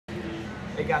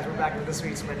Hey guys, we're back with this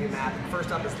week's menu map.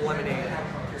 First up is lemonade.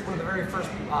 It's one of the very first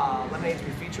lemonades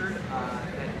we featured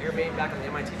that Air made back on the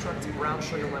MIT truck. It's a brown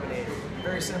sugar lemonade.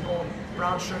 Very simple,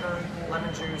 brown sugar,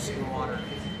 lemon juice, and water.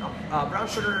 Brown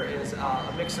sugar is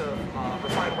a mix of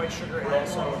refined white sugar and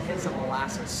also hints of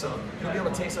molasses. So you'll be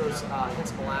able to taste those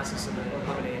hints of molasses in the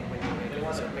lemonade when you make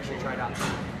it, so make sure you try it out.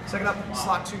 Second up,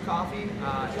 Slot 2 Coffee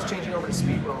is changing over to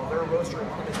Speedwell. They're a roaster in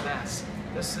Plymouth, Mass.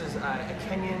 This is a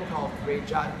Kenyan called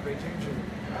Regeju.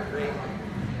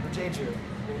 Regeju. You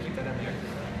can keep that in there.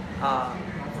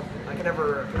 I can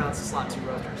never pronounce the Slot 2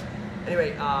 roasters.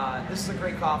 Anyway, this is a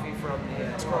great coffee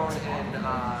it's grown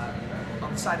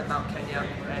on the side of Mount Kenya,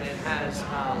 and it has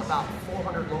about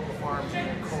 400 local farms in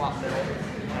a co-op mill,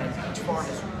 and each farm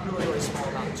is really, really small,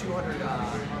 about 200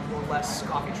 or less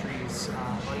coffee trees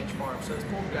on each farm. So it's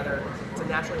pulled together. It's a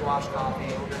naturally washed coffee,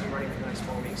 and we're going to be running for the next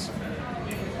 4 weeks.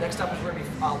 Next up is we're going to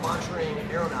be launching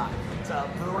Aeronaut. It's a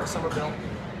brewer in Somerville.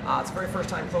 It's the very first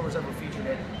time Clover's ever featured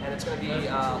it, and it's going to be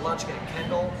launching at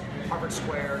Kendall, Harvard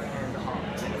Square, and the Hub.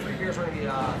 And the 3 beers we're going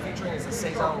to be featuring is the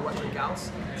Saison Western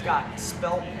Gauss. It's got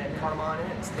spelt and cardamom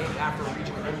in it. It's named after a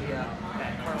region of India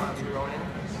that cardamon's grown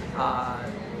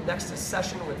in. Next is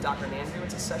Session with Dr. Nandu.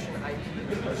 It's a session IP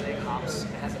with mosaic hops. It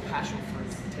has a passion fruit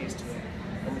taste to it.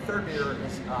 And the 3rd beer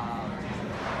is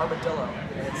Armadillo.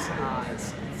 It's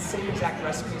the same exact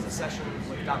recipe as the Session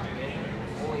with Dr.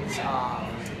 Nandu, only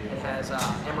it has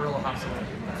Amarillo hops in it.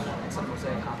 It's a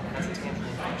mosaic hop. It has a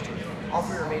tangerine finish to it. All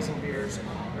 3 are amazing beers.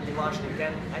 We're going to be launching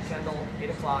again at Kendall, 8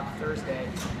 o'clock Thursday,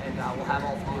 and we'll have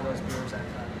all 3 of those beers at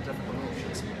different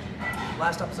locations.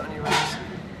 Last up is onion rings.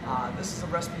 This is a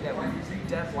recipe that we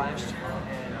re-devved last year,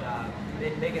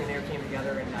 and Megan and Air came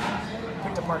together and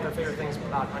picked apart their favorite things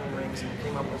about onion rings and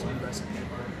came up with this new recipe.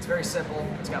 It's very simple.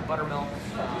 It's got buttermilk,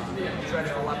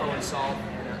 shredded Aleppo and salt,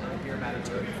 and a beer batter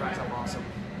to it. It fries up awesome.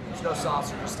 There's no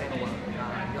sauce, you're just standalone.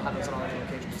 You'll have those on all the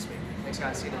locations this week. Thanks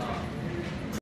guys, see you next week.